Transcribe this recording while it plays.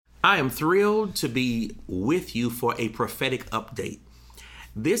I am thrilled to be with you for a prophetic update.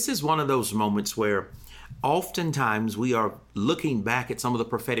 This is one of those moments where oftentimes we are looking back at some of the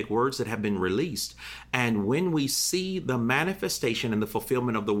prophetic words that have been released. And when we see the manifestation and the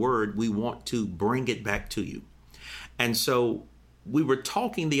fulfillment of the word, we want to bring it back to you. And so we were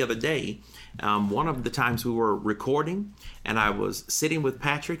talking the other day, one of the times we were recording, and I was sitting with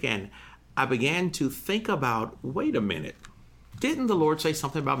Patrick, and I began to think about, wait a minute. Didn't the Lord say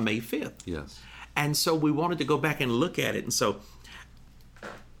something about May 5th? Yes. And so we wanted to go back and look at it. And so,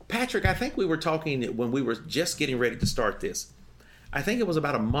 Patrick, I think we were talking when we were just getting ready to start this. I think it was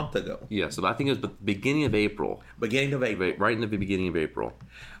about a month ago. Yes, I think it was the beginning of April. Beginning of April. Right in the beginning of April.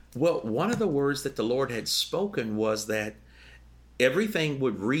 Well, one of the words that the Lord had spoken was that everything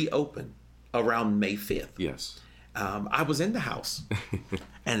would reopen around May 5th. Yes. I was in the house.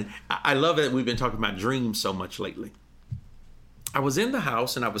 And I love that we've been talking about dreams so much lately. I was in the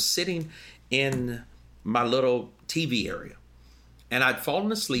house and I was sitting in my little TV area, and I'd fallen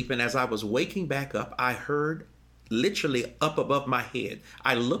asleep. And as I was waking back up, I heard literally up above my head.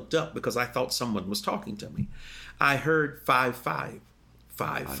 I looked up because I thought someone was talking to me. I heard 5-5.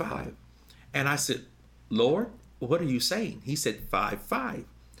 And I said, Lord, what are you saying? He said 5-5.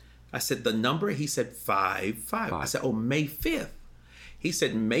 I said, the number? He said 5-5. I said, oh, May 5th. He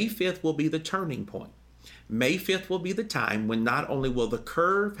said, May 5th will be the turning point. May 5th will be the time when not only will the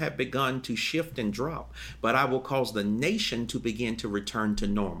curve have begun to shift and drop, but I will cause the nation to begin to return to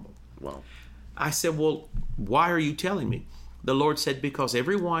normal. Wow. I said, well, why are you telling me? The Lord said, because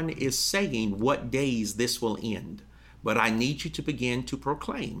everyone is saying what days this will end, but I need you to begin to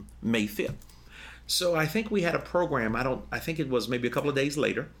proclaim May 5th. So I think we had a program. I think it was maybe a couple of days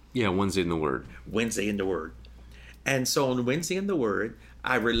later. Yeah, Wednesday in the Word. Wednesday in the Word. And so on Wednesday in the Word,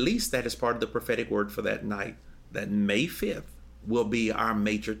 I released that as part of the prophetic word for that night, that May 5th will be our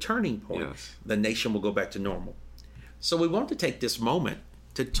major turning point. Yes. The nation will go back to normal. So we want to take this moment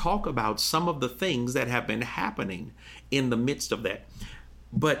to talk about some of the things that have been happening in the midst of that.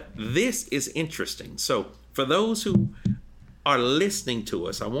 But this is interesting. So for those who are listening to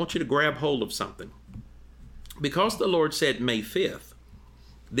us, I want you to grab hold of something. Because the Lord said May 5th,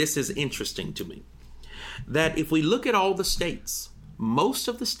 this is interesting to me. That if we look at all the states, most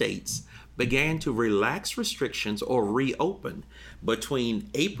of the states began to relax restrictions or reopen between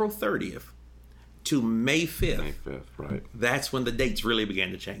April 30th to May 5th. May 5th, right. That's when the dates really began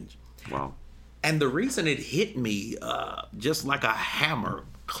to change. Wow. And the reason it hit me just like a hammer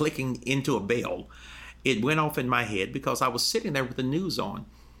clicking into a bell, it went off in my head because I was sitting there with the news on.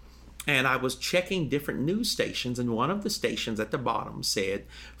 And I was checking different news stations, and one of the stations at the bottom said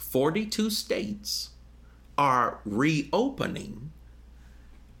 42 states are reopening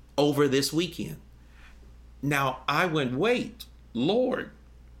over this weekend. Now, I went, wait, Lord,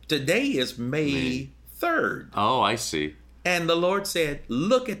 today is May 3rd. Oh, I see. And the Lord said,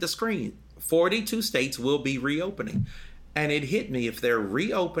 look at the screen. 42 states will be reopening. And it hit me, if they're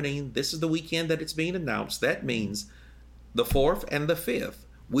reopening, this is the weekend that it's being announced, that means the 4th and the 5th,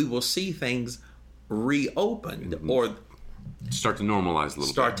 we will see things reopened or start to normalize a little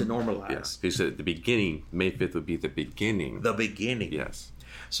start bit. to normalize. Yes. He said at the beginning, May 5th would be the beginning. The beginning. Yes.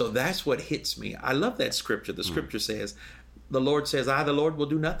 So that's what hits me. I love that scripture. The scripture says, the Lord says, I, the Lord, will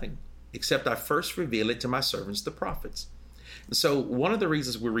do nothing except I first reveal it to my servants, the prophets. So one of the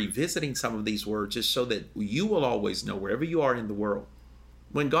reasons we're revisiting some of these words is so that you will always know, wherever you are in the world,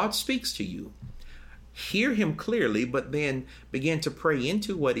 when God speaks to you, hear him clearly, but then begin to pray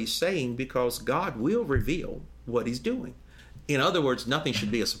into what he's saying, because God will reveal what he's doing. In other words, nothing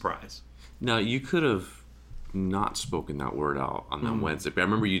should be a surprise. Now, you could have not spoken that word out on that Wednesday, but I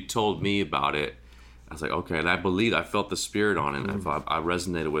remember you told me about it. I was like, okay, and I felt the Spirit on it, and I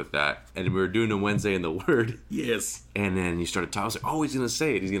resonated with that. And we were doing a Wednesday in the Word. Yes. And then you started talking. I was like, oh, he's going to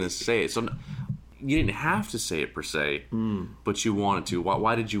say it. So you didn't have to say it per se, but you wanted to.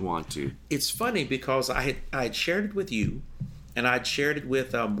 Why did you want to? It's funny because I had shared it with you, and I'd shared it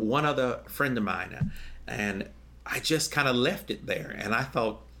with one other friend of mine, and I just kind of left it there. And I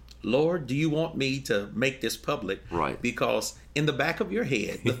thought, Lord, do you want me to make this public? Right. Because in the back of your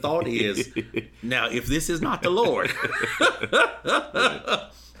head, the thought is, now, if this is not the Lord,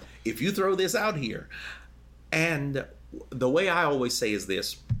 if you throw this out here. And the way I always say is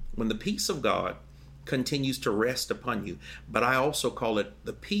this: when the peace of God continues to rest upon you, but I also call it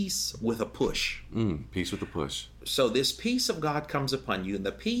the peace with a push. Peace with a push. So this peace of God comes upon you, and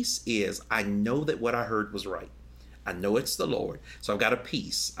the peace is, I know that what I heard was right. I know it's the Lord. So I've got a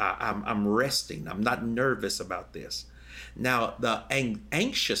peace. I'm resting. I'm not nervous about this. Now, the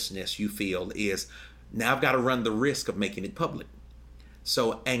anxiousness you feel is, now I've got to run the risk of making it public.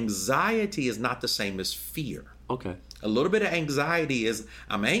 So anxiety is not the same as fear. Okay. A little bit of anxiety is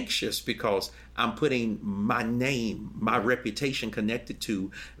I'm anxious because I'm putting my name, my reputation connected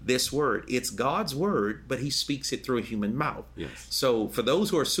to this word. It's God's word, but he speaks it through a human mouth. Yes. So for those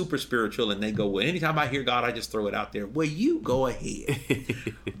who are super spiritual and they go, well, anytime I hear God, I just throw it out there. Well, you go ahead.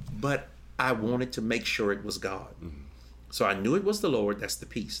 But I wanted to make sure it was God. Mm-hmm. So I knew it was the Lord. That's the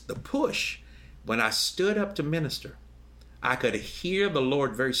peace. The push, when I stood up to minister, I could hear the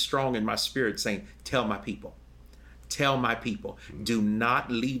Lord very strong in my spirit saying, tell my people. Tell my people. Do not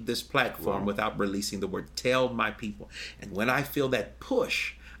leave this platform without releasing the word. Tell my people. And when I feel that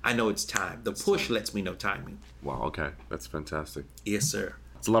push, I know it's time. The push lets me know timing. Wow, okay. That's fantastic. Yes, sir.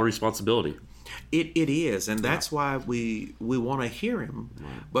 It's a lot of responsibility. It is, and that's why we want to hear him,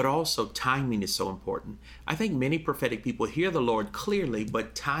 but also timing is so important. I think many prophetic people hear the Lord clearly,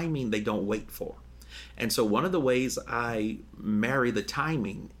 but timing they don't wait for. And so one of the ways I marry the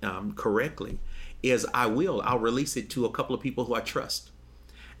timing correctly is I'll release it to a couple of people who I trust.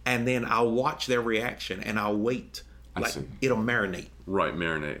 And then I'll watch their reaction and I'll wait. It'll marinate. Right,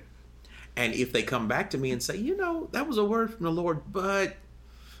 marinate. And if they come back to me and say, that was a word from the Lord, but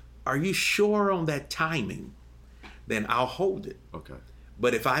are you sure on that timing? Then I'll hold it. Okay.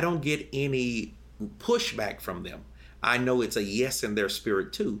 But if I don't get any pushback from them, I know it's a yes in their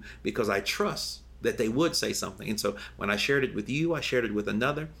spirit too, because I trust that they would say something. And so when I shared it with you, I shared it with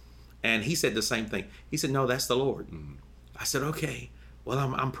another. And he said the same thing. He said, no, that's the Lord. Mm-hmm. I said, okay, well,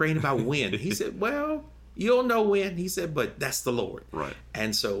 I'm praying about when. He said, well, you'll know when. He said, but that's the Lord. Right.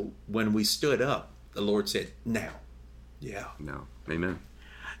 And so when we stood up, the Lord said, now. Yeah. Now. Amen.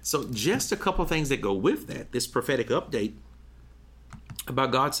 So just a couple of things that go with that, this prophetic update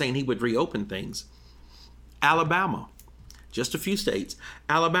about God saying he would reopen things. Alabama, just a few states.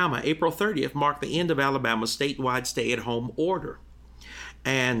 Alabama, April 30th marked the end of Alabama's statewide stay-at-home order.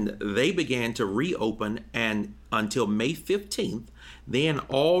 And they began to reopen, and until May 15th, then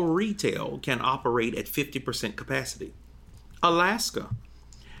all retail can operate at 50% capacity. Alaska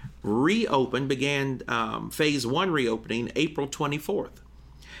began phase 1 reopening April 24th,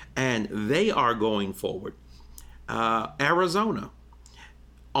 and they are going forward. Arizona,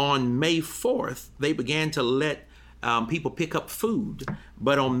 on May 4th, they began to let people pick up food,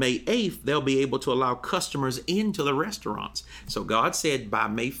 but on May 8th, they'll be able to allow customers into the restaurants. So God said by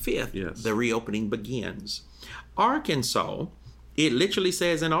May 5th, the reopening begins. Arkansas, it literally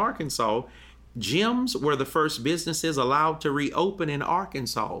says in Arkansas, gyms were the first businesses allowed to reopen in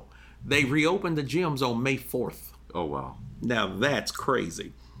Arkansas. They reopened the gyms on May 4th. Oh, wow. Now that's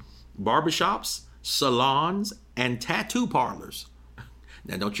crazy. Barbershops, salons, and tattoo parlors.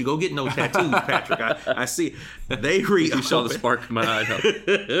 Now, don't you go get no tattoos, Patrick. I see. They reopen. You saw the spark in my eye.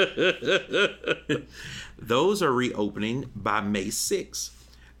 Those are reopening by May 6th.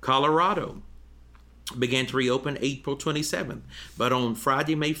 Colorado began to reopen April 27th. But on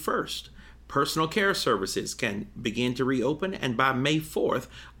Friday, May 1st, personal care services can begin to reopen. And by May 4th,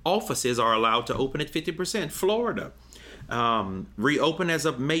 offices are allowed to open at 50%. Florida, reopen as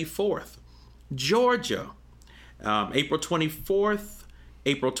of May 4th. Georgia, April 24th.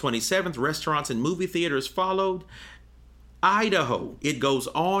 April 27th, restaurants and movie theaters followed. Idaho, it goes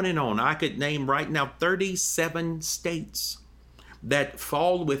on and on. I could name right now 37 states that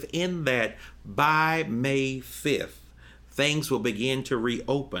fall within that. By May 5th, things will begin to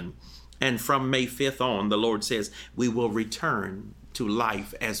reopen. And from May 5th on, the Lord says, we will return to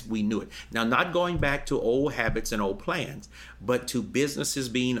life as we knew it. Now, not going back to old habits and old plans, but to businesses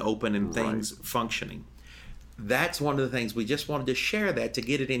being open and things functioning. That's one of the things we just wanted to share, that to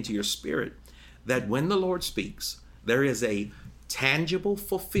get it into your spirit, that when the Lord speaks, there is a tangible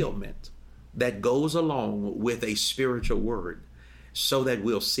fulfillment that goes along with a spiritual word, so that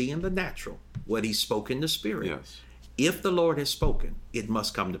we'll see in the natural what he spoke in the spirit. Yes. If the Lord has spoken, it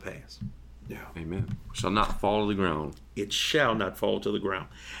must come to pass. Yeah. Amen. Shall not fall to the ground. It shall not fall to the ground.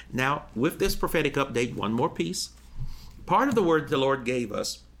 Now, with this prophetic update, one more piece. Part of the word the Lord gave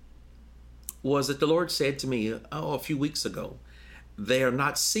us was that the Lord said to me, a few weeks ago, they are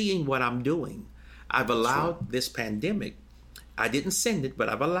not seeing what I'm doing. I've allowed this pandemic. I didn't send it, but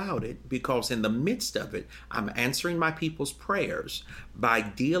I've allowed it because in the midst of it, I'm answering my people's prayers by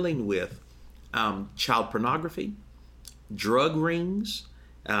dealing with child pornography, drug rings,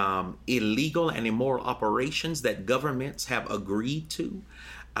 illegal and immoral operations that governments have agreed to,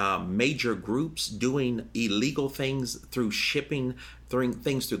 major groups doing illegal things through shipping,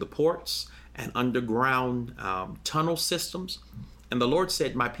 things through the ports and underground tunnel systems. And the Lord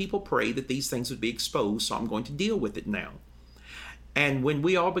said, my people prayed that these things would be exposed, so I'm going to deal with it now. And when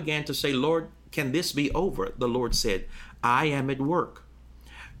we all began to say, Lord, can this be over? The Lord said, I am at work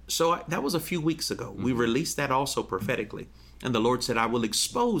So that was a few weeks ago. We released that also prophetically. And the Lord said, I will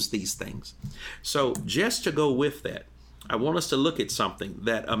expose these things. So just to go with that, I want us to look at something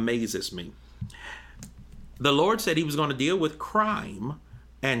that amazes me. The Lord said he was going to deal with crime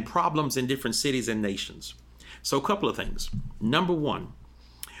and problems in different cities and nations. So a couple of things. Number one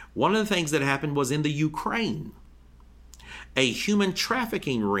of the things that happened was in the Ukraine. A human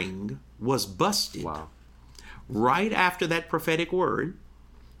trafficking ring was busted. Wow. Right after that prophetic word.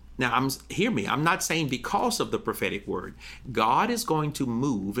 Now, hear me. I'm not saying because of the prophetic word. God is going to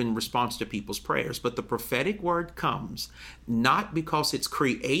move in response to people's prayers. But the prophetic word comes not because it's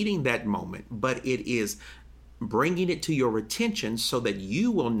creating that moment, but it is bringing it to your attention so that you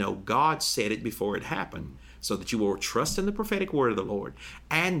will know God said it before it happened. So that you will trust in the prophetic word of the Lord.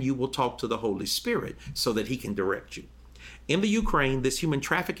 And you will talk to the Holy Spirit so that he can direct you. In the Ukraine, this human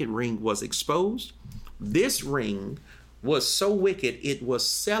trafficking ring was exposed. This ring was so wicked, it was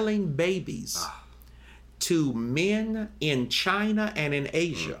selling babies to men in China and in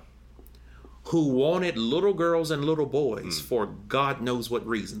Asia who wanted little girls and little boys for God knows what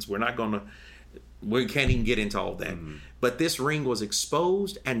reasons. We can't even get into all that. But this ring was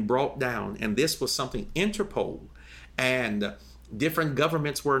exposed and brought down, and this was something Interpol and different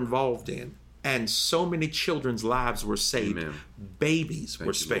governments were involved in. And so many children's lives were saved. Amen. Babies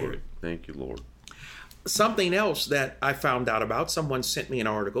were spared. Lord. Thank you, Lord. Something else that I found out about, someone sent me an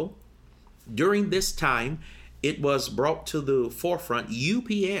article. During this time, it was brought to the forefront,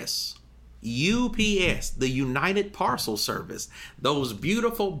 UPS, the United Parcel Service, those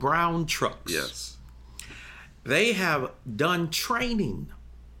beautiful brown trucks. Yes. They have done training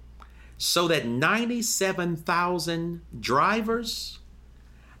so that 97,000 drivers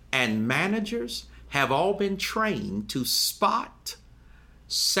and managers have all been trained to spot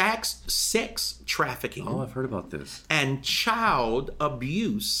sex trafficking. Oh, I've heard about this. And child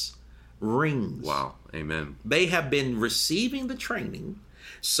abuse rings. Wow. Amen. They have been receiving the training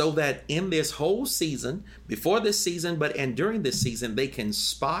so that in this whole season, before this season, and during this season, they can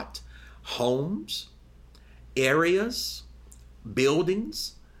spot homes, areas,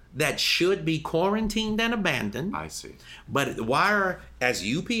 buildings that should be quarantined and abandoned. I see. But as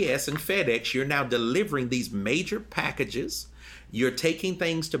UPS and FedEx, you're now delivering these major packages. You're taking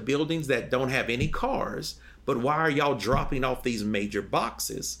things to buildings that don't have any cars, but why are y'all dropping off these major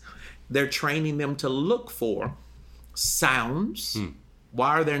boxes? They're training them to look for sounds. Why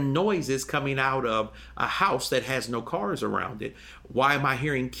are there noises coming out of a house that has no cars around it? Why am I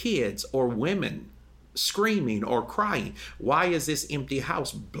hearing kids or women screaming or crying? Why is this empty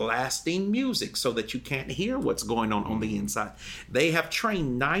house blasting music so that you can't hear what's going on the inside? They have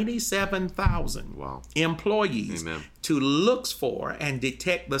trained 97,000 employees to look for and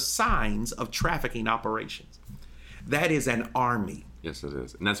detect the signs of trafficking operations. That is an army. Yes, it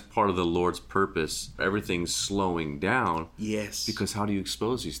is. And that's part of the Lord's purpose. Everything's slowing down. Yes. Because how do you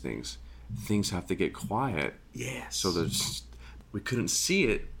expose these things? Things have to get quiet. Yes. So we couldn't see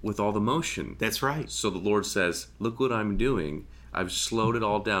it with all the motion. That's right. So the Lord says, look what I'm doing. I've slowed it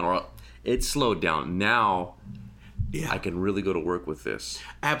all down. Or it's slowed down. Now I can really go to work with this.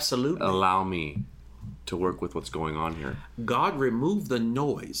 Absolutely. Allow me to work with what's going on here. God removed the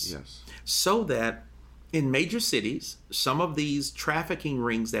noise. Yes. So that in major cities, some of these trafficking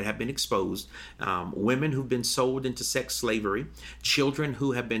rings that have been exposed, women who've been sold into sex slavery, children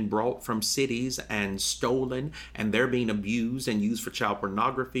who have been brought from cities and stolen, and they're being abused and used for child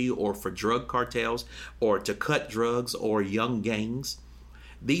pornography or for drug cartels or to cut drugs or young gangs.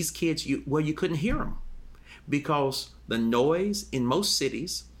 These kids, you couldn't hear them because the noise in most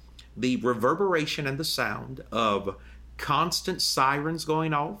cities, the reverberation and the sound of constant sirens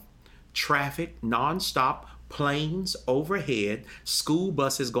going off, traffic nonstop, planes overhead, school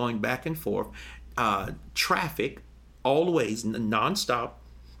buses going back and forth, traffic always nonstop,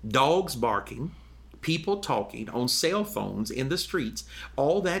 dogs barking, people talking on cell phones in the streets.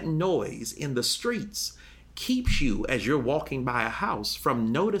 All that noise in the streets keeps you, as you're walking by a house,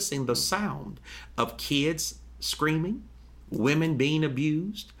 from noticing the sound of kids screaming, women being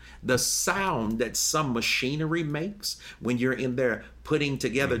abused, the sound that some machinery makes when you're in there putting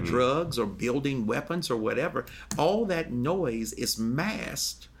together drugs or building weapons or whatever. All that noise is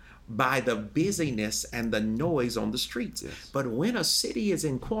masked by the busyness and the noise on the streets. Yes. But when a city is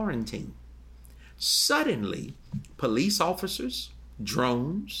in quarantine, suddenly police officers,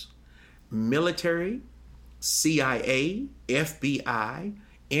 drones, military, CIA, FBI,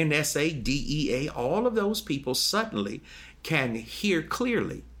 NSA, DEA, all of those people suddenly can hear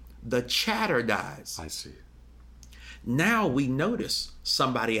clearly. The chatter dies. I see. Now we notice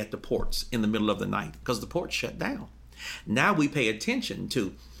somebody at the ports in the middle of the night because the ports shut down. Now we pay attention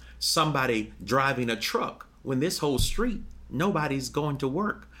to somebody driving a truck when this whole street, nobody's going to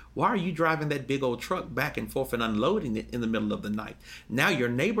work. Why are you driving that big old truck back and forth and unloading it in the middle of the night? Now your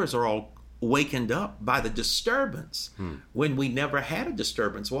neighbors are all wakened up by the disturbance when we never had a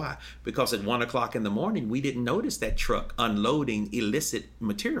disturbance. Why? Because at 1 o'clock in the morning, we didn't notice that truck unloading illicit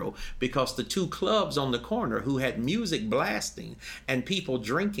material, because the two clubs on the corner who had music blasting and people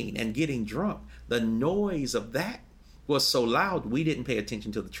drinking and getting drunk, the noise of that was so loud we didn't pay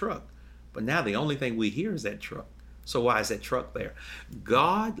attention to the truck. But now the only thing we hear is that truck. So why is that truck there?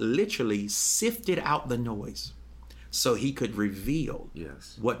 God literally sifted out the noise so he could reveal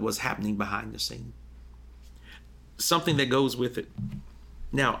what was happening behind the scene. Something that goes with it.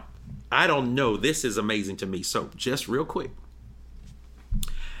 Now, I don't know. This is amazing to me. So just real quick.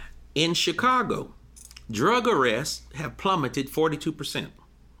 In Chicago, drug arrests have plummeted 42%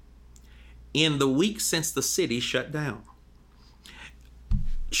 in the week since the city shut down.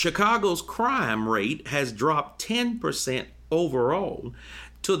 Chicago's crime rate has dropped 10% overall,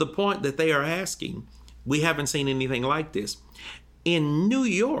 to the point that they are asking, we haven't seen anything like this. In New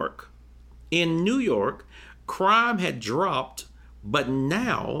York, crime had dropped, but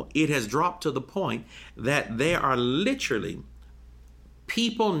now it has dropped to the point that there are literally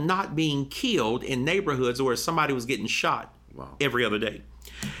people not being killed in neighborhoods where somebody was getting shot every other day.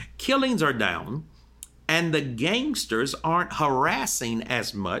 Killings are down, and the gangsters aren't harassing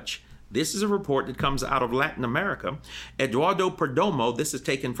as much. This is a report that comes out of Latin America. Eduardo Perdomo, this is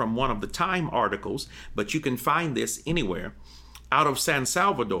taken from one of the Time articles, but you can find this anywhere, out of San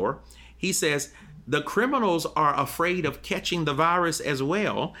Salvador. He says, the criminals are afraid of catching the virus as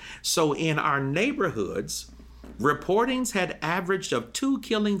well. So in our neighborhoods, reportings had averaged of 2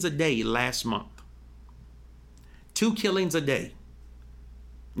 killings a day last month. 2 killings a day.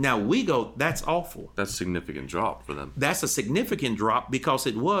 Now we go, that's awful. That's a significant drop for them. That's a significant drop, because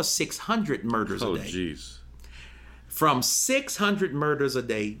it was 600 murders a day. Oh, jeez. From 600 murders a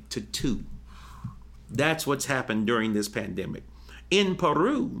day to 2. That's what's happened during this pandemic. In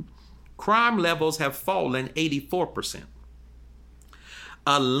Peru, crime levels have fallen 84%.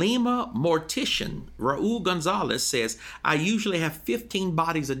 A Lima mortician, Raul Gonzalez, says, I usually have 15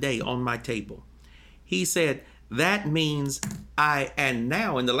 bodies a day on my table. He said, that means and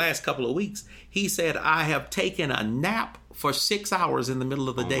now in the last couple of weeks, he said, I have taken a nap for 6 hours in the middle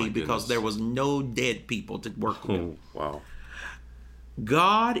of the day because there was no dead people to work with. Oh, wow.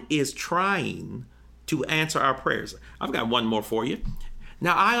 God is trying to answer our prayers. I've got one more for you.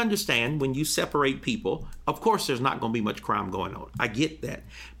 Now, I understand when you separate people, of course, there's not going to be much crime going on. I get that.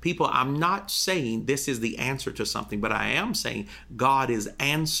 People, I'm not saying this is the answer to something, but I am saying God is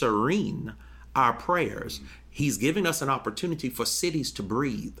answering our prayers. He's giving us an opportunity for cities to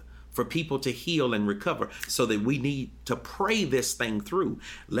breathe, for people to heal and recover, so that we need to pray this thing through.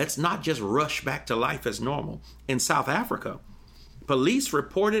 Let's not just rush back to life as normal. In South Africa, police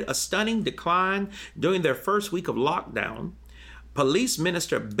reported a stunning decline during their first week of lockdown. Police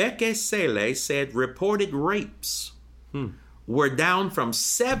Minister Beke Sele said reported rapes were down from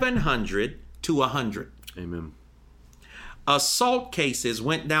 700 to 100. Amen. Assault cases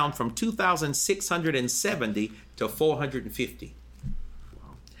went down from 2,670 to 450.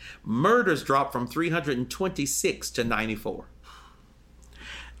 Wow. Murders dropped from 326 to 94.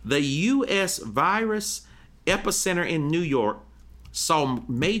 The U.S. virus epicenter in New York saw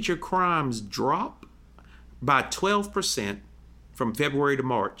major crimes drop by 12% from February to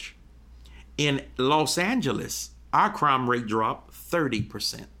March. In Los Angeles, our crime rate dropped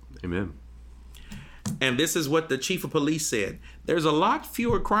 30%. Amen. And this is what the chief of police said. There's a lot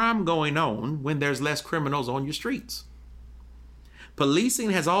fewer crime going on when there's less criminals on your streets. Policing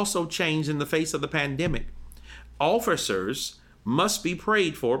has also changed in the face of the pandemic. Officers must be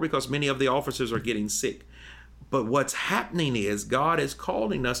prayed for because many of the officers are getting sick. But what's happening is God is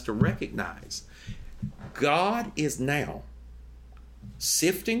calling us to recognize God is now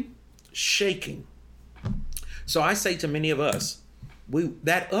sifting, shaking. So I say to many of us,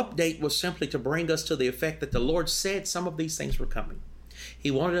 that update was simply to bring us to the effect that the Lord said some of these things were coming.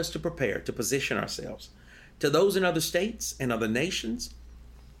 He wanted us to prepare, to position ourselves. To those in other states and other nations,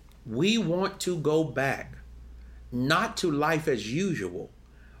 we want to go back, not to life as usual,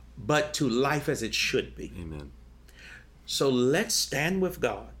 but to life as it should be. Amen. So let's stand with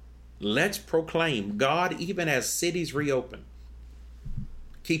God. Let's proclaim God even as cities reopen.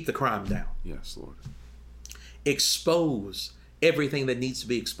 Keep the crime down. Yes, Lord. Expose everything that needs to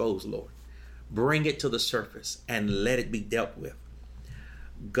be exposed, Lord. Bring it to the surface and let it be dealt with.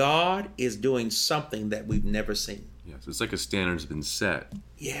 God is doing something that we've never seen. Yes, it's like a standard's been set.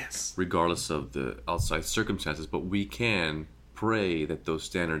 Yes. Regardless of the outside circumstances, but we can pray that those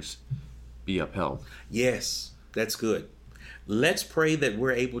standards be upheld. Yes, that's good. Let's pray that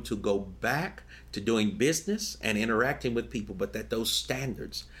we're able to go back to doing business and interacting with people, but that those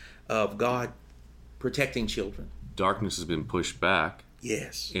standards of God protecting children. Darkness has been pushed back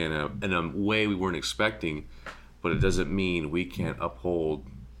Yes. in a way we weren't expecting, but it doesn't mean we can't uphold,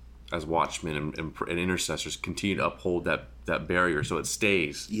 as watchmen and intercessors, continue to uphold that barrier so it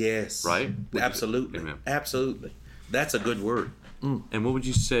stays. Yes. Right? Absolutely. Amen. Absolutely. That's a good word. And what would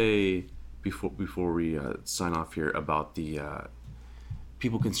you say before we sign off here about the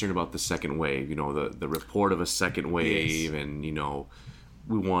people concerned about the second wave? You know, the report of a second wave, Yes. and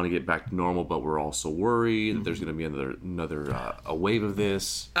we want to get back to normal, but we're also worried that there's going to be another a wave of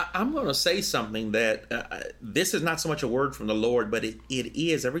this. I'm going to say something that this is not so much a word from the Lord, but it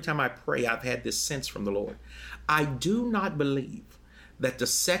is. Every time I pray, I've had this sense from the Lord. I do not believe that the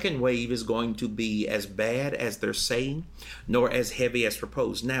second wave is going to be as bad as they're saying, nor as heavy as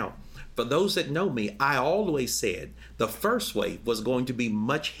proposed. Now, for those that know me, I always said the first wave was going to be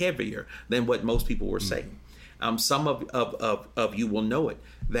much heavier than what most people were saying. Some of you will know it,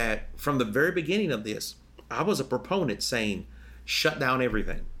 that from the very beginning of this, I was a proponent saying, shut down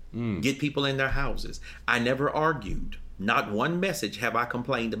everything, get people in their houses. I never argued. Not one message have I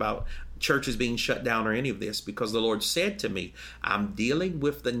complained about churches being shut down or any of this, because the Lord said to me, I'm dealing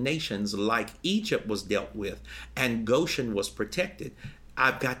with the nations like Egypt was dealt with and Goshen was protected.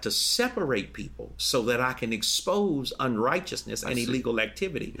 I've got to separate people so that I can expose unrighteousness and illegal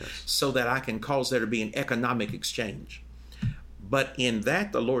activity, so that I can cause there to be an economic exchange. But in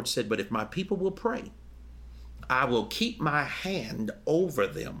that, the Lord said, but if my people will pray, I will keep my hand over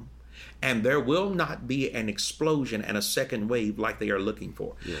them, and there will not be an explosion and a second wave like they are looking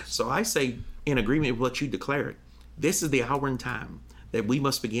for. Yes. So I say, in agreement with what you declared, this is the hour and time that we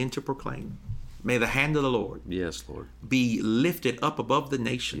must begin to proclaim. May the hand of the Lord, Yes, Lord, be lifted up above the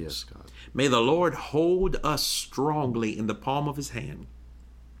nations. Yes, God. May the Lord hold us strongly in the palm of his hand.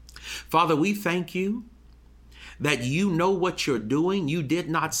 Father, we thank you that you know what you're doing. You did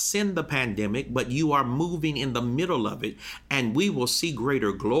not send the pandemic, but you are moving in the middle of it, and we will see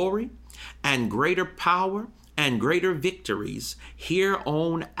greater glory and greater power and greater victories here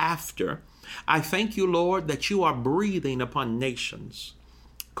on after. I thank you, Lord, that you are breathing upon nations.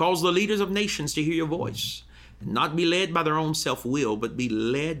 Cause the leaders of nations to hear your voice and not be led by their own self-will, but be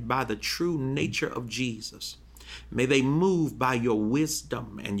led by the true nature of Jesus. May they move by your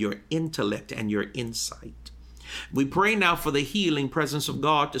wisdom and your intellect and your insight. We pray now for the healing presence of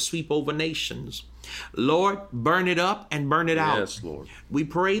God to sweep over nations. Lord, burn it up and burn it out. Yes, Lord. We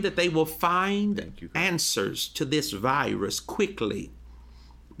pray that they will find Thank you, God. answers to this virus quickly,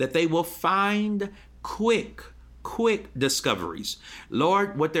 that they will find quick discoveries.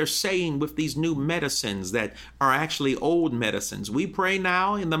 Lord, what they're saying with these new medicines that are actually old medicines, we pray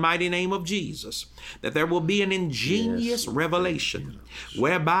now in the mighty name of Jesus that there will be an ingenious revelation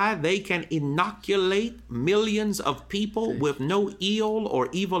whereby they can inoculate millions of people with no ill or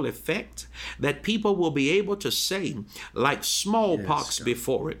evil effect, that people will be able to say, like smallpox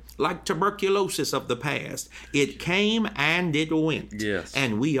before it, like tuberculosis of the past, it came and it went, Yes.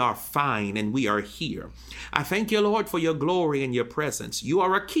 and we are fine and we are here. I thank you, Lord, for your glory and your presence. You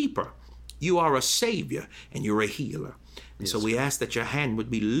are a keeper, you are a savior, and you're a healer. And so we ask that your hand would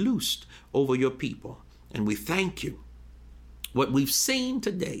be loosed over your people. And we thank you. What we've seen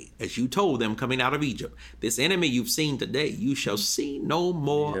today, as you told them coming out of Egypt, this enemy you've seen today, you shall see no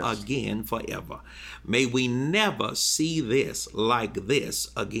more again forever. May we never see this like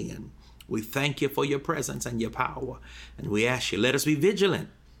this again. We thank you for your presence and your power. And we ask you, let us be vigilant,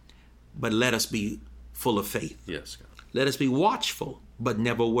 but let us be full of faith. Yes, God. Let us be watchful, but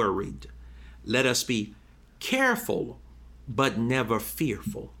never worried. Let us be careful, but never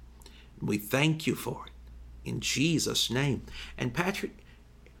fearful. We thank you for it in Jesus' name. And Patrick,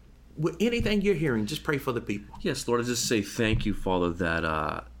 with anything you're hearing, just pray for the people. Yes, Lord, I just say thank you, Father,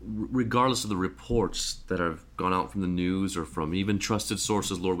 that regardless of the reports that have gone out from the news or from even trusted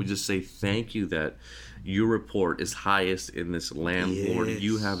sources, Lord, we just say thank you that your report is highest in this land, Lord.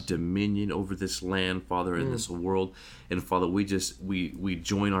 You have dominion over this land, Father, in this world. And Father, we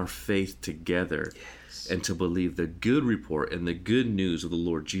join our faith together and to believe the good report and the good news of the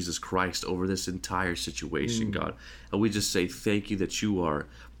Lord Jesus Christ over this entire situation, God. And we just say thank you that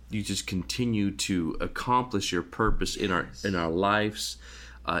you just continue to accomplish your purpose in our lives,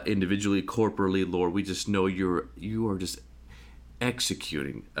 individually, corporately, Lord. We just know you are just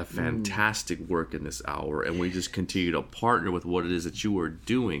executing a fantastic work in this hour, and we just continue to partner with what it is that you are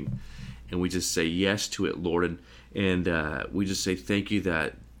doing, and we just say yes to it, Lord. And we just say thank you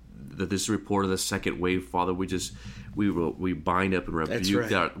that this report of the second wave, Father, we bind up and rebuke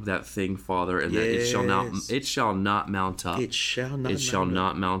that thing, Father, and that it shall not mount up. It shall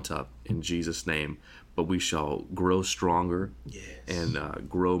not mount up in Jesus' name. But we shall grow stronger and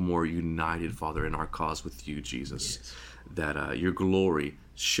grow more united, Father, in our cause with you, Jesus. Yes. That your glory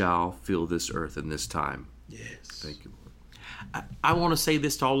shall fill this earth in this time. Yes. Thank you, Lord. I want to say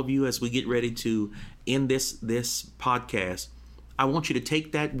this to all of you as we get ready to end this podcast. I want you to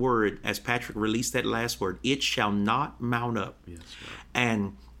take that word, as Patrick released that last word, it shall not mount up. Yes, Lord.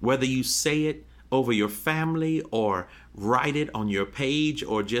 And whether you say it over your family or write it on your page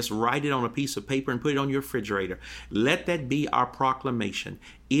or just write it on a piece of paper and put it on your refrigerator, let that be our proclamation.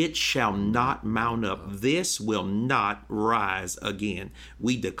 It shall not mount up. This will not rise again.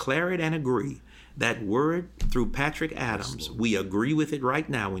 We declare it and agree. That word through Patrick Adams, we agree with it right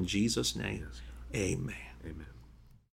now in Jesus' name. Amen. Amen.